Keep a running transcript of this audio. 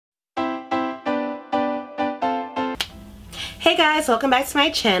Hey guys, welcome back to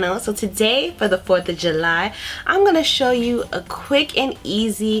my channel. So today for the 4th of July, I'm going to show you a quick and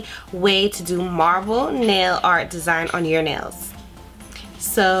easy way to do marble nail art design on your nails.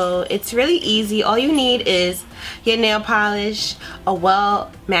 So it's really easy. All you need is your nail polish, a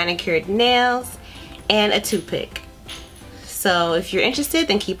well manicured nails, and a toothpick. So if you're interested,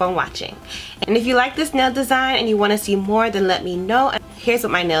 then keep on watching. And if you like this nail design and you want to see more, then let me know. Here's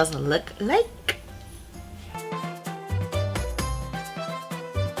what my nails look like.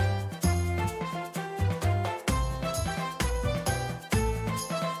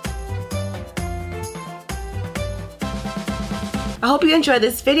 I hope you enjoyed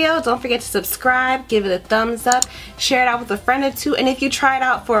this video. Don't forget to subscribe, give it a thumbs up, share it out with a friend or two, and if you try it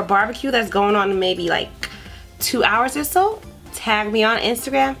out for a barbecue that's going on in maybe like 2 hours or so, tag me on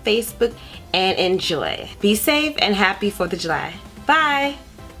Instagram, Facebook, and enjoy. Be safe and happy 4th of July. Bye!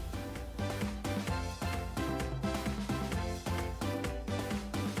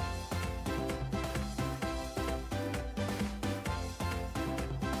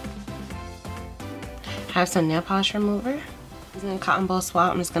 I have some nail polish remover. Using a cotton ball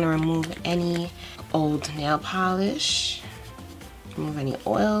swab, I'm just going to remove any old nail polish, remove any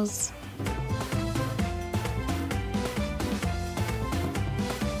oils.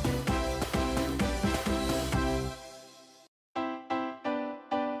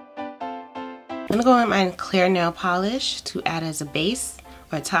 I'm going to go in my clear nail polish to add as a base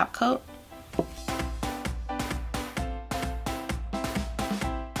or a top coat.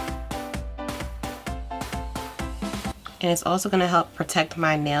 And it's also going to help protect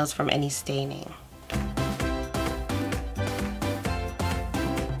my nails from any staining.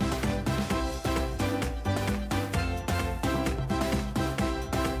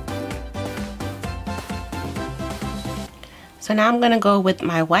 So now I'm going to go with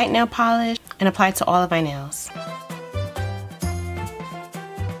my white nail polish and apply it to all of my nails.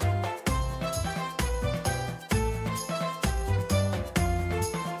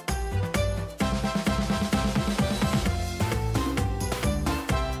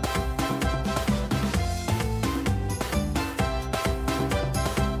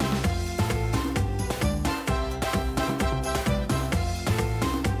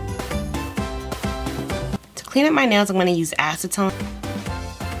 To clean up my nails, I'm going to use acetone.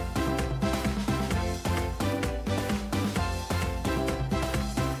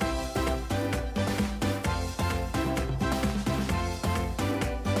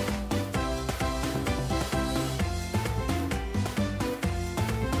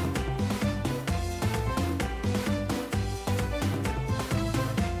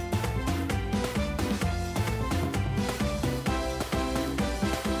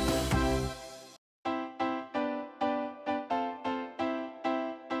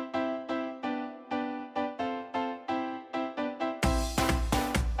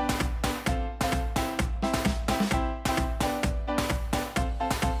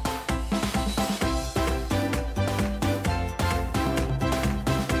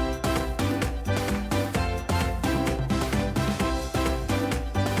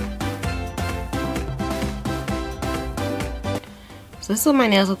 So this is what my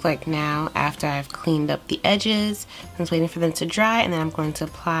nails look like now after I've cleaned up the edges. I'm just waiting for them to dry, and then I'm going to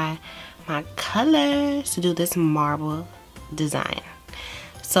apply my colors to do this marble design.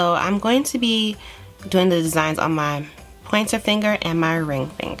 So I'm going to be doing the designs on my pointer finger and my ring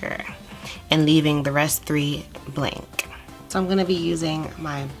finger and leaving the rest 3 blank. So I'm going to be using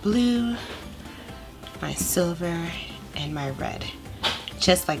my blue, my silver, and my red,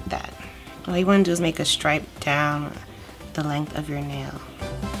 just like that. All you want to do is make a stripe down the length of your nail.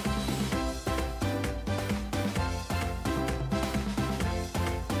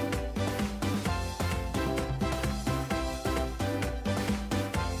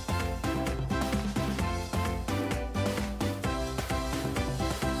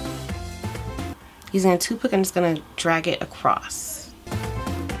 Using a toothpick, I'm just going to drag it across.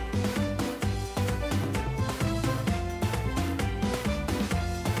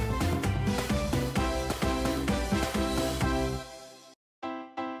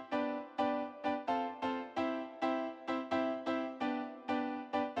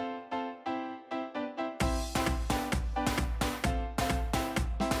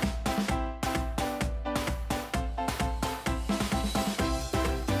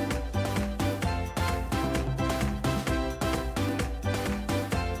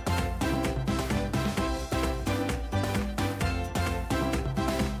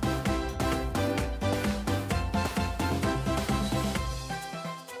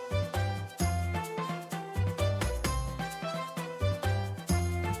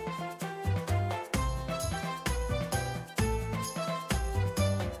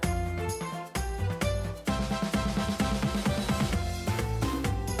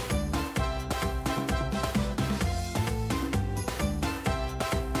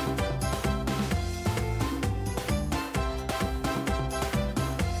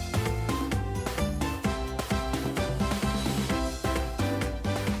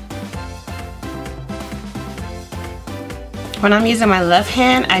 When I'm using my left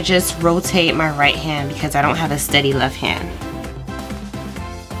hand, I just rotate my right hand because I don't have a steady left hand.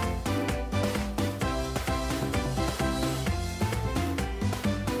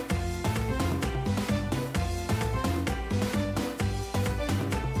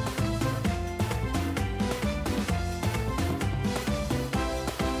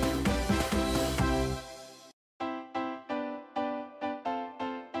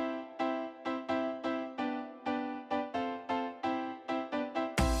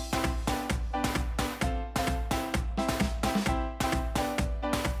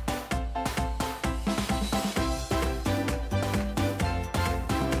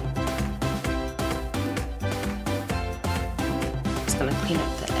 Gonna clean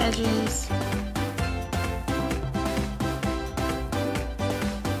up the edges.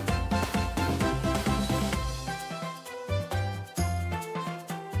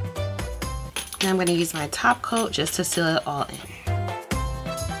 And I'm gonna use my top coat just to seal it all in.